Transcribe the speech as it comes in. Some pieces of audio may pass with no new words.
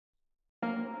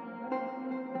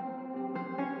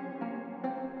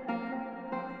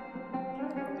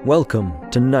Welcome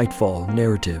to Nightfall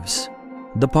Narratives,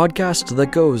 the podcast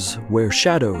that goes where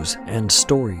shadows and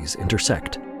stories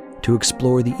intersect to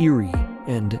explore the eerie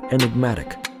and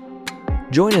enigmatic.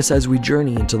 Join us as we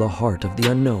journey into the heart of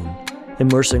the unknown,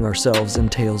 immersing ourselves in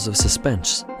tales of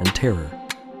suspense and terror.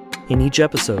 In each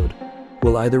episode,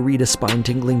 we'll either read a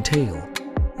spine-tingling tale,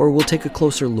 or we'll take a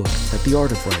closer look at the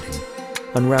art of writing,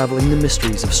 unraveling the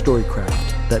mysteries of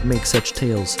storycraft that make such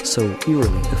tales so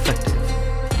eerily effective.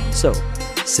 So,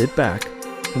 sit back,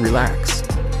 relax,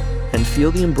 and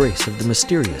feel the embrace of the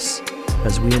mysterious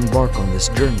as we embark on this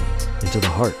journey into the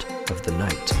heart of the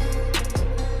night.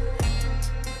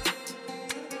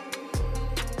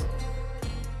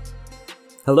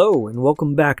 Hello, and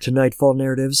welcome back to Nightfall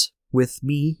Narratives with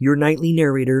me, your nightly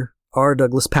narrator, R.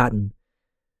 Douglas Patton.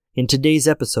 In today's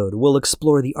episode, we'll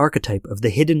explore the archetype of the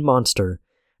hidden monster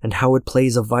and how it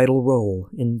plays a vital role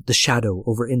in The Shadow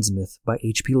over Innsmouth by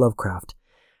H.P. Lovecraft,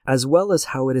 as well as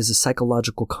how it is a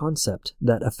psychological concept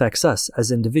that affects us as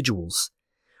individuals.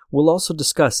 We'll also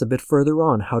discuss a bit further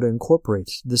on how to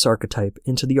incorporate this archetype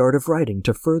into the art of writing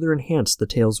to further enhance the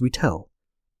tales we tell.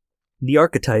 The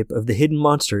archetype of the hidden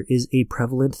monster is a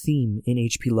prevalent theme in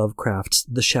H.P. Lovecraft's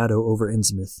The Shadow over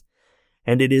Innsmouth,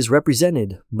 and it is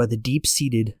represented by the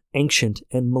deep-seated, ancient,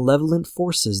 and malevolent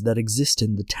forces that exist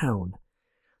in the town.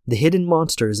 The hidden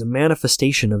monster is a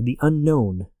manifestation of the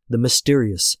unknown, the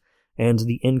mysterious, and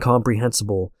the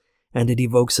incomprehensible, and it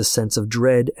evokes a sense of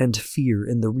dread and fear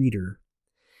in the reader.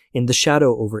 In The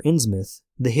Shadow over Innsmouth,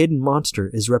 the hidden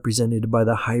monster is represented by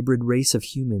the hybrid race of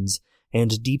humans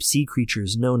and deep-sea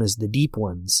creatures known as the Deep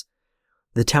Ones.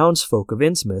 The townsfolk of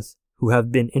Innsmouth, who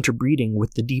have been interbreeding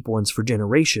with the Deep Ones for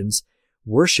generations,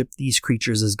 worship these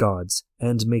creatures as gods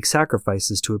and make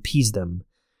sacrifices to appease them.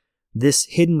 This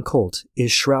hidden cult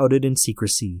is shrouded in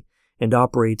secrecy and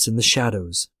operates in the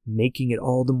shadows, making it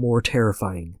all the more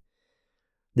terrifying.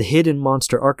 The hidden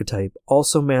monster archetype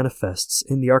also manifests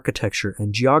in the architecture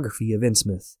and geography of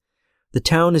Innsmouth. The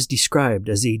town is described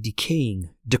as a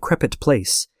decaying, decrepit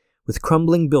place, with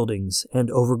crumbling buildings and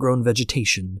overgrown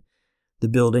vegetation. The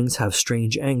buildings have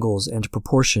strange angles and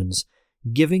proportions,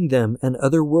 giving them an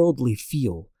otherworldly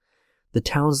feel. The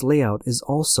town's layout is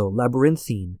also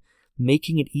labyrinthine,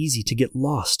 making it easy to get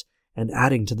lost and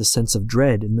adding to the sense of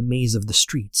dread in the maze of the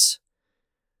streets.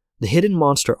 The hidden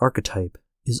monster archetype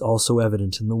is also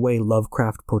evident in the way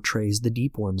Lovecraft portrays the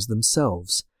Deep Ones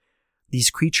themselves. These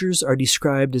creatures are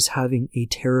described as having a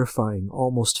terrifying,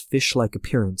 almost fish-like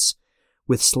appearance,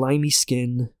 with slimy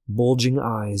skin, bulging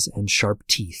eyes, and sharp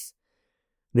teeth.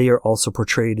 They are also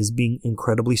portrayed as being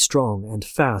incredibly strong and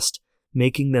fast,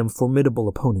 making them formidable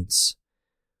opponents.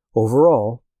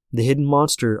 Overall, the hidden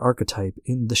monster archetype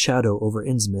in The Shadow over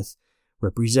Innsmouth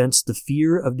represents the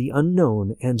fear of the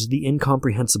unknown and the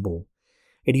incomprehensible.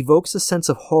 It evokes a sense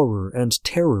of horror and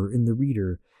terror in the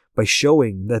reader by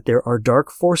showing that there are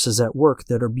dark forces at work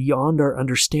that are beyond our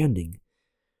understanding.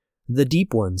 The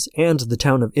Deep Ones and the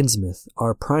town of Innsmouth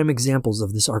are prime examples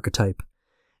of this archetype,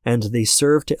 and they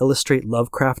serve to illustrate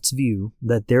Lovecraft's view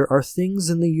that there are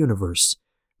things in the universe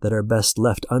that are best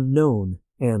left unknown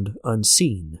and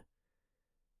unseen.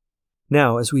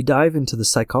 Now, as we dive into the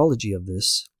psychology of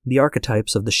this, the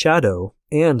archetypes of the shadow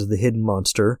and the hidden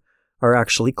monster are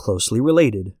actually closely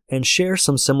related and share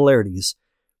some similarities,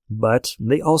 but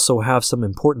they also have some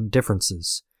important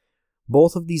differences.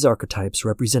 Both of these archetypes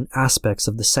represent aspects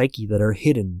of the psyche that are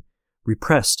hidden,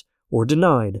 repressed, or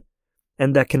denied,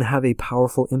 and that can have a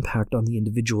powerful impact on the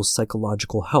individual's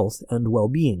psychological health and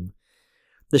well-being.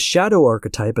 The shadow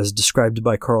archetype, as described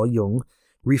by Carl Jung,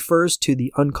 refers to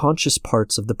the unconscious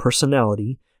parts of the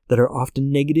personality that are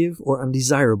often negative or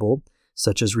undesirable,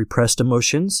 such as repressed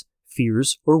emotions,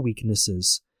 fears, or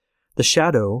weaknesses. The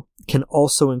shadow can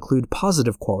also include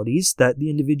positive qualities that the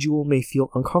individual may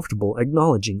feel uncomfortable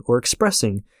acknowledging or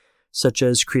expressing, such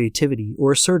as creativity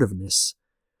or assertiveness.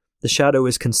 The shadow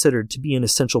is considered to be an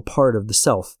essential part of the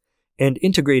self, and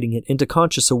integrating it into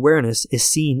conscious awareness is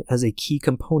seen as a key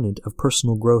component of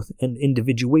personal growth and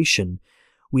individuation.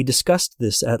 We discussed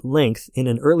this at length in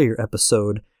an earlier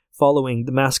episode following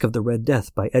The Mask of the Red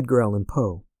Death by Edgar Allan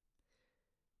Poe.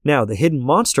 Now, the hidden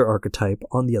monster archetype,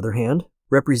 on the other hand,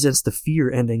 represents the fear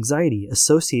and anxiety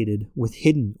associated with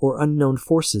hidden or unknown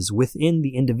forces within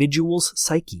the individual's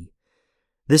psyche.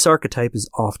 This archetype is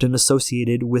often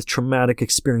associated with traumatic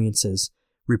experiences,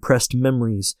 repressed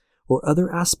memories, or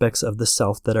other aspects of the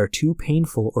self that are too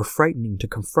painful or frightening to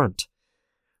confront.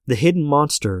 The hidden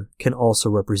monster can also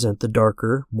represent the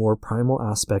darker, more primal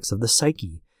aspects of the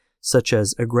psyche, such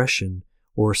as aggression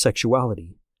or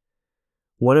sexuality.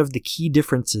 One of the key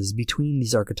differences between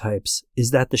these archetypes is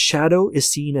that the shadow is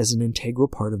seen as an integral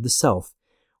part of the self,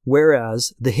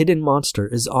 whereas the hidden monster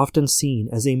is often seen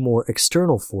as a more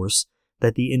external force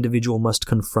that the individual must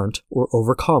confront or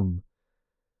overcome.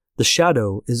 The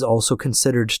shadow is also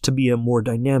considered to be a more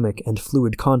dynamic and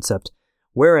fluid concept,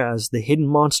 whereas the hidden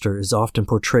monster is often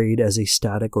portrayed as a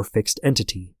static or fixed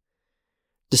entity.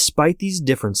 Despite these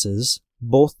differences,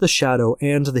 both the shadow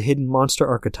and the hidden monster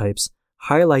archetypes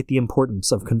highlight the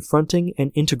importance of confronting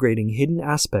and integrating hidden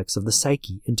aspects of the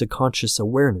psyche into conscious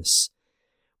awareness.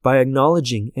 By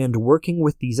acknowledging and working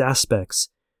with these aspects,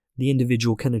 the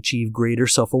individual can achieve greater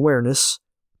self-awareness,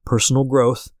 personal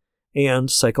growth, and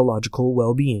psychological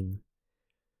well-being.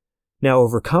 Now,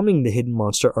 overcoming the hidden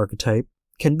monster archetype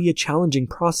can be a challenging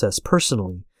process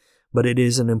personally, but it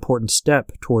is an important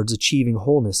step towards achieving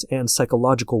wholeness and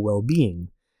psychological well-being.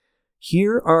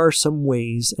 Here are some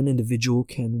ways an individual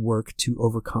can work to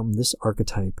overcome this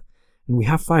archetype, and we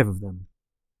have 5 of them.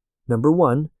 Number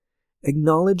 1,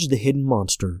 acknowledge the hidden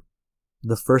monster.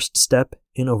 The first step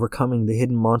in overcoming the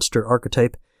hidden monster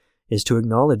archetype is to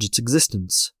acknowledge its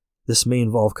existence. This may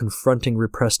involve confronting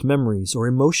repressed memories or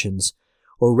emotions,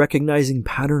 or recognizing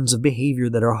patterns of behavior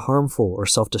that are harmful or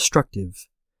self-destructive.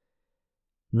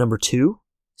 Number 2,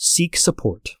 seek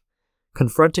support.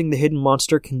 Confronting the hidden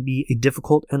monster can be a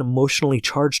difficult and emotionally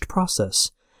charged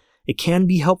process. It can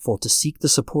be helpful to seek the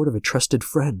support of a trusted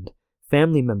friend,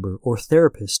 family member, or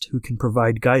therapist who can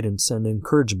provide guidance and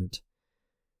encouragement.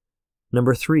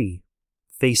 Number 3,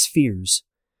 face fears.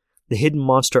 The hidden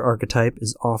monster archetype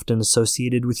is often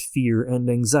associated with fear and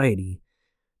anxiety.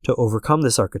 To overcome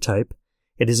this archetype,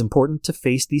 it is important to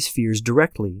face these fears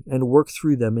directly and work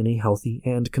through them in a healthy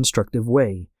and constructive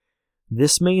way.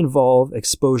 This may involve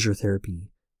exposure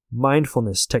therapy,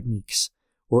 mindfulness techniques,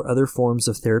 or other forms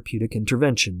of therapeutic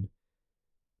intervention.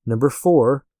 Number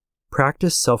 4,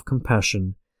 practice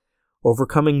self-compassion.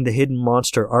 Overcoming the hidden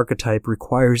monster archetype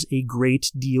requires a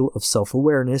great deal of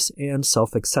self-awareness and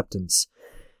self-acceptance.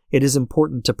 It is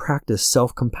important to practice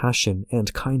self-compassion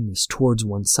and kindness towards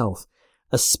oneself,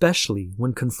 especially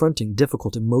when confronting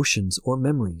difficult emotions or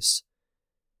memories.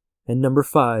 And number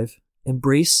 5,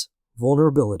 embrace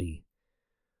vulnerability.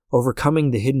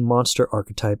 Overcoming the hidden monster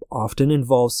archetype often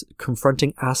involves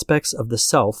confronting aspects of the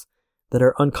self that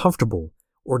are uncomfortable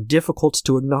or difficult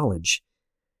to acknowledge.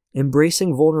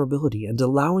 Embracing vulnerability and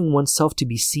allowing oneself to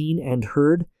be seen and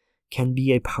heard can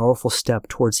be a powerful step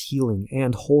towards healing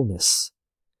and wholeness.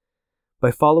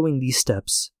 By following these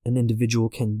steps, an individual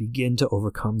can begin to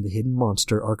overcome the hidden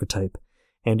monster archetype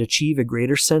and achieve a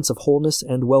greater sense of wholeness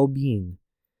and well-being.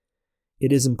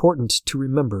 It is important to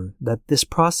remember that this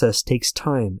process takes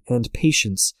time and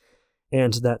patience,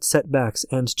 and that setbacks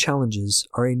and challenges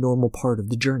are a normal part of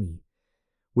the journey.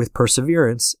 With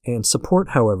perseverance and support,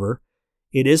 however,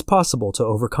 it is possible to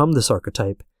overcome this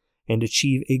archetype and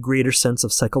achieve a greater sense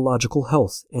of psychological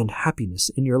health and happiness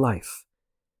in your life.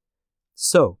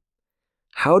 So,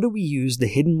 how do we use the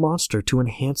hidden monster to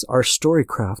enhance our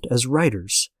storycraft as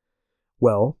writers?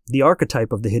 Well, the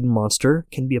archetype of the hidden monster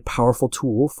can be a powerful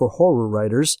tool for horror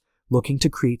writers looking to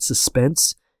create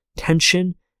suspense,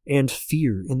 tension, and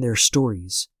fear in their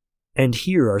stories. And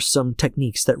here are some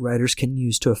techniques that writers can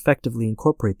use to effectively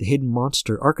incorporate the hidden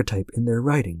monster archetype in their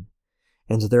writing.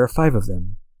 And there are 5 of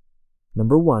them.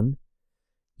 Number 1,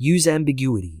 use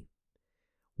ambiguity.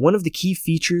 One of the key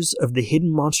features of the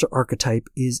hidden monster archetype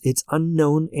is its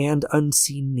unknown and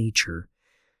unseen nature.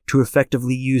 To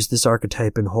effectively use this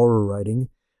archetype in horror writing,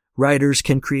 writers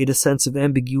can create a sense of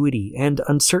ambiguity and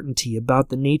uncertainty about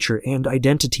the nature and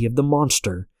identity of the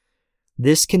monster.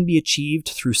 This can be achieved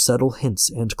through subtle hints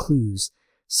and clues,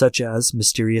 such as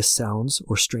mysterious sounds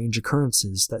or strange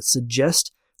occurrences that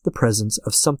suggest the presence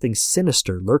of something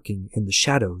sinister lurking in the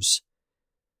shadows.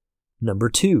 Number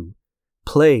 2,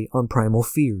 play on primal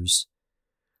fears.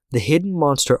 The hidden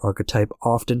monster archetype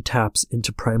often taps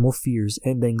into primal fears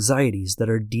and anxieties that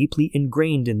are deeply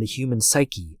ingrained in the human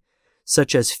psyche,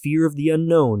 such as fear of the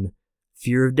unknown,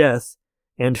 fear of death,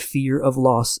 and fear of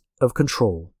loss of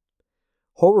control.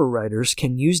 Horror writers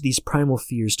can use these primal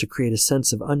fears to create a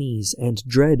sense of unease and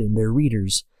dread in their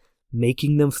readers,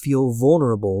 making them feel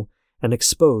vulnerable and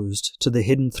exposed to the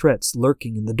hidden threats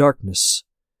lurking in the darkness.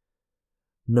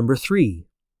 Number 3,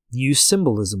 use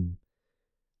symbolism.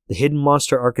 The hidden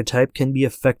monster archetype can be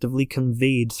effectively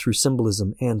conveyed through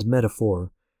symbolism and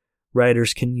metaphor.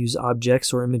 Writers can use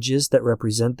objects or images that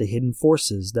represent the hidden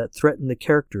forces that threaten the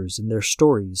characters in their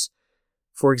stories.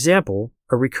 For example,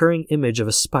 a recurring image of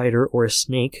a spider or a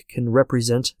snake can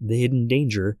represent the hidden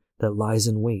danger that lies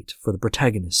in wait for the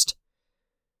protagonist.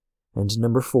 And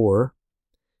number 4,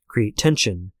 create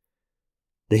tension.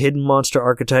 The hidden monster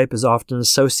archetype is often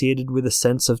associated with a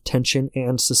sense of tension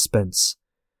and suspense.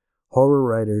 Horror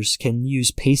writers can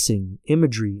use pacing,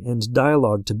 imagery, and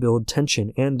dialogue to build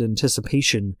tension and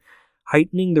anticipation,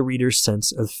 heightening the reader's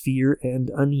sense of fear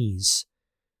and unease.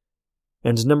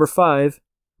 And number 5,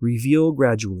 reveal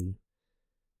gradually.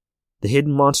 The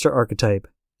hidden monster archetype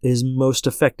is most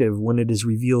effective when it is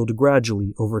revealed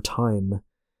gradually over time,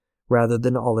 rather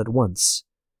than all at once.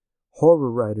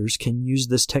 Horror writers can use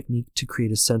this technique to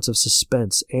create a sense of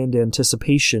suspense and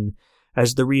anticipation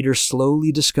as the reader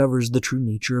slowly discovers the true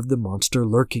nature of the monster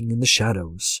lurking in the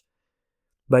shadows.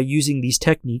 By using these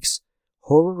techniques,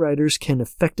 horror writers can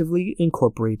effectively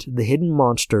incorporate the hidden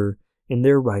monster in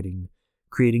their writing,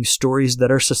 creating stories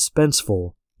that are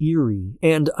suspenseful, eerie,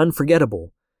 and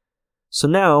unforgettable. So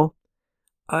now,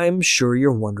 I'm sure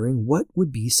you're wondering what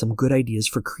would be some good ideas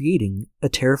for creating a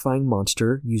terrifying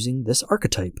monster using this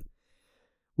archetype.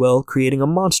 Well, creating a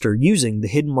monster using the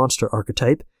hidden monster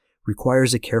archetype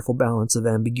requires a careful balance of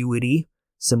ambiguity,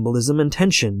 symbolism, and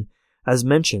tension, as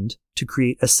mentioned, to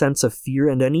create a sense of fear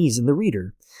and unease in the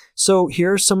reader. So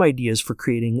here are some ideas for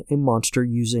creating a monster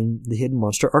using the hidden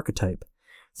monster archetype.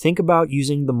 Think about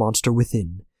using the monster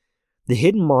within. The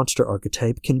hidden monster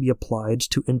archetype can be applied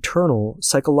to internal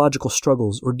psychological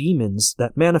struggles or demons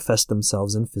that manifest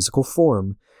themselves in physical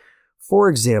form. For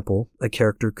example, a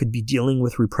character could be dealing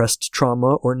with repressed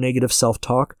trauma or negative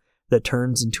self-talk that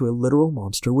turns into a literal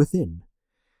monster within.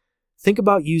 Think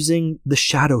about using the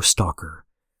shadow stalker.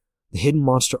 The hidden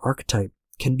monster archetype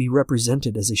can be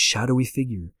represented as a shadowy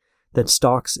figure that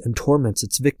stalks and torments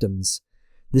its victims.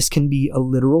 This can be a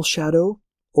literal shadow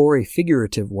or a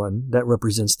figurative one that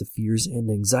represents the fears and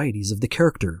anxieties of the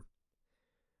character.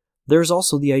 There's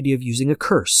also the idea of using a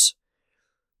curse.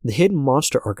 The hidden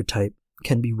monster archetype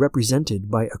can be represented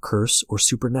by a curse or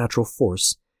supernatural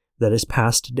force that is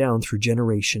passed down through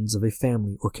generations of a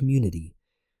family or community.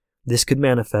 This could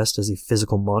manifest as a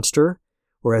physical monster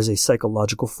or as a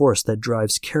psychological force that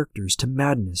drives characters to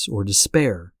madness or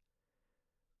despair.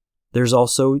 There's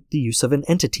also the use of an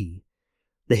entity.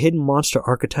 The hidden monster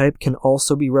archetype can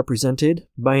also be represented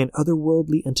by an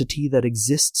otherworldly entity that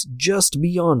exists just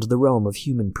beyond the realm of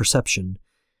human perception.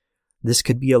 This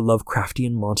could be a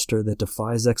Lovecraftian monster that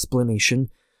defies explanation,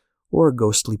 or a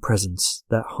ghostly presence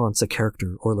that haunts a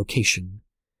character or location.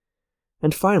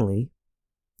 And finally,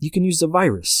 you can use a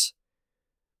virus.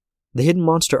 The hidden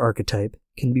monster archetype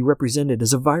can be represented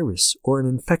as a virus or an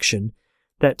infection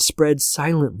that spreads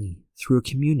silently through a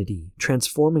community,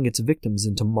 transforming its victims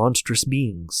into monstrous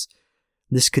beings.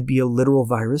 This could be a literal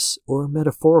virus or a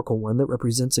metaphorical one that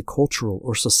represents a cultural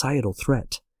or societal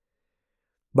threat.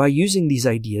 By using these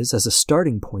ideas as a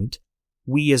starting point,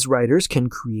 we as writers can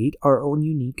create our own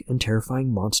unique and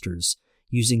terrifying monsters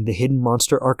using the hidden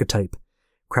monster archetype,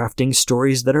 crafting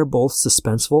stories that are both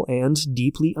suspenseful and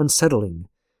deeply unsettling.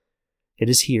 It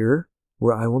is here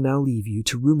where I will now leave you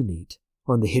to ruminate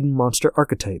on the hidden monster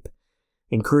archetype,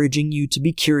 encouraging you to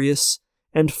be curious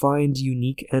and find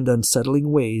unique and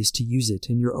unsettling ways to use it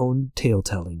in your own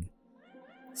tale-telling.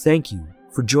 Thank you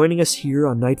for joining us here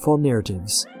on Nightfall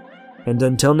Narratives, and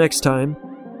until next time,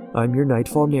 I'm your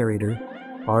Nightfall narrator,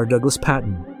 R. Douglas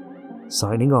Patton,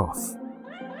 signing off.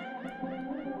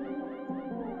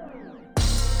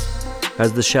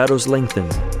 As the shadows lengthen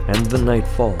and the night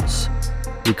falls,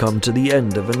 we come to the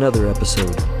end of another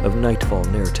episode of Nightfall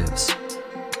Narratives.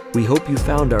 We hope you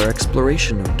found our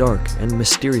exploration of dark and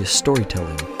mysterious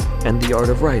storytelling and the art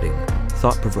of writing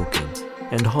thought-provoking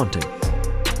and haunting.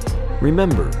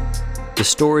 Remember, the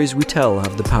stories we tell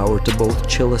have the power to both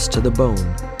chill us to the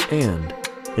bone and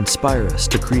inspire us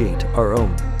to create our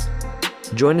own.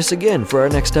 Join us again for our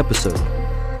next episode,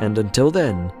 and until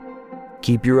then,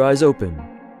 keep your eyes open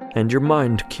and your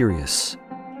mind curious,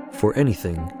 for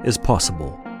anything is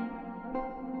possible.